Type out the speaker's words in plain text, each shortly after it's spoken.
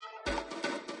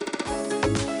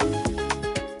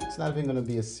not even going to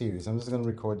be a series. I'm just going to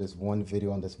record this one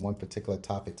video on this one particular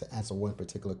topic to answer one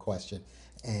particular question.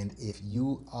 And if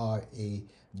you are a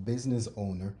business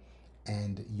owner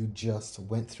and you just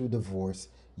went through divorce,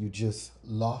 you just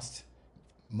lost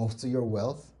most of your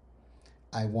wealth,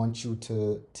 I want you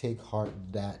to take heart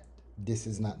that this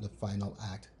is not the final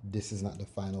act. This is not the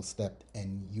final step,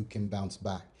 and you can bounce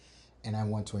back. And I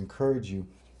want to encourage you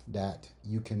that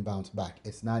you can bounce back.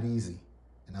 It's not easy,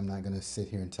 and I'm not going to sit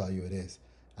here and tell you it is.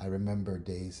 I remember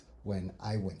days when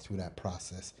I went through that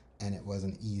process, and it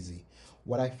wasn't easy.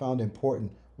 What I found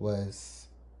important was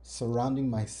surrounding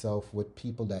myself with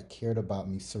people that cared about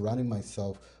me, surrounding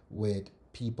myself with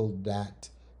people that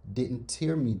didn't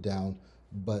tear me down,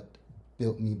 but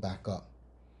built me back up.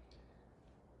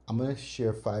 I'm going to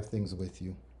share 5 things with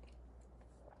you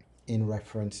in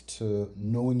reference to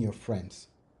knowing your friends.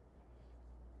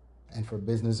 And for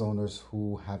business owners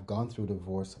who have gone through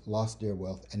divorce, lost their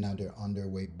wealth, and now they're on their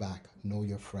way back, know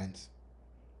your friends.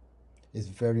 It's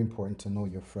very important to know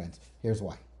your friends. Here's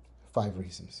why. 5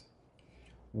 reasons.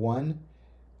 1,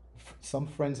 some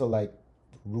friends are like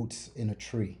roots in a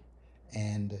tree,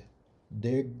 and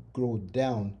they grow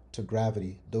down to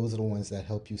gravity. Those are the ones that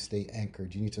help you stay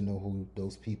anchored. You need to know who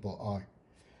those people are.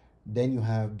 Then you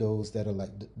have those that are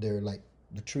they're like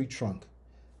the tree trunk.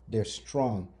 They're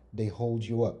strong. They hold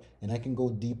you up. And I can go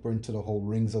deeper into the whole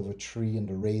rings of a tree and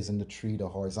the rays in the tree, the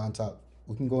horizontal.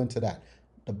 We can go into that.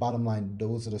 The bottom line,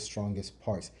 those are the strongest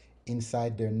parts.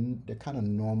 Inside, they're kind of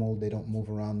normal. They don't move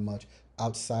around much.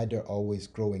 Outside, they're always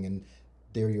growing, and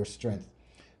they're your strength.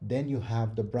 Then you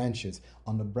have the branches.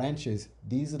 On the branches,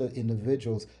 these are the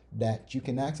individuals that you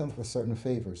can ask them for certain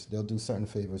favors. They'll do certain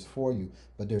favors for you,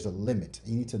 but there's a limit.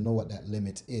 You need to know what that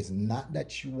limit is. Not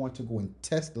that you want to go and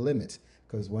test the limits,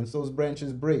 because once those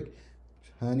branches break,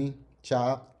 honey,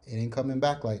 child, it ain't coming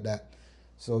back like that.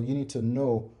 So you need to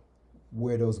know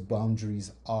where those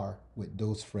boundaries are with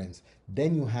those friends.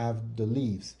 Then you have the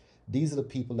leaves. These are the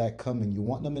people that come and you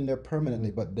want them in there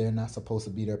permanently, but they're not supposed to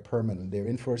be there permanently. They're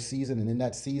in for a season, and in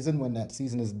that season, when that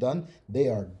season is done, they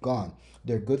are gone.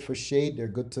 They're good for shade. They're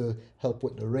good to help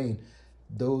with the rain.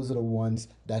 Those are the ones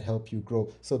that help you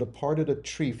grow. So the part of the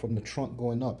tree from the trunk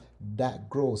going up, that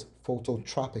grows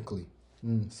phototropically.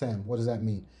 Sam, what does that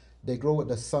mean? They grow with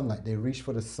the sunlight. They reach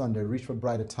for the sun. They reach for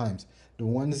brighter times. The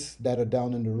ones that are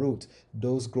down in the roots,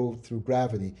 those grow through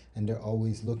gravity, and they're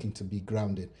always looking to be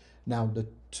grounded. Now, the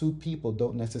 2 people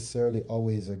don't necessarily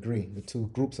always agree, the 2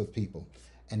 groups of people.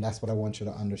 And that's what I want you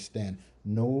to understand.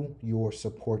 Know your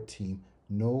support team.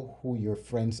 Know who your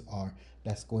friends are.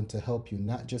 That's going to help you,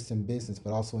 not just in business,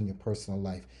 but also in your personal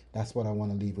life. That's what I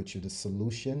want to leave with you. The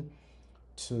solution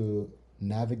to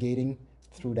navigating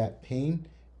through that pain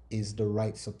is the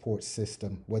right support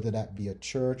system, whether that be a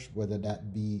church, whether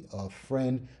that be a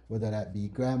friend, whether that be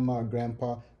grandma or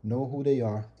grandpa. Know who they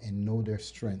are and know their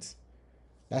strengths.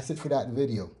 That's it for that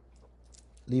video.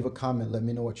 Leave a comment. Let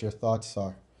me know what your thoughts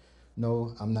are.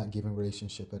 No, I'm not giving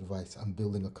relationship advice. I'm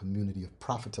building a community, a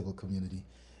profitable community.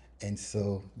 And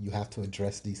so you have to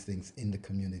address these things in the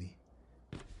community.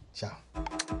 Ciao.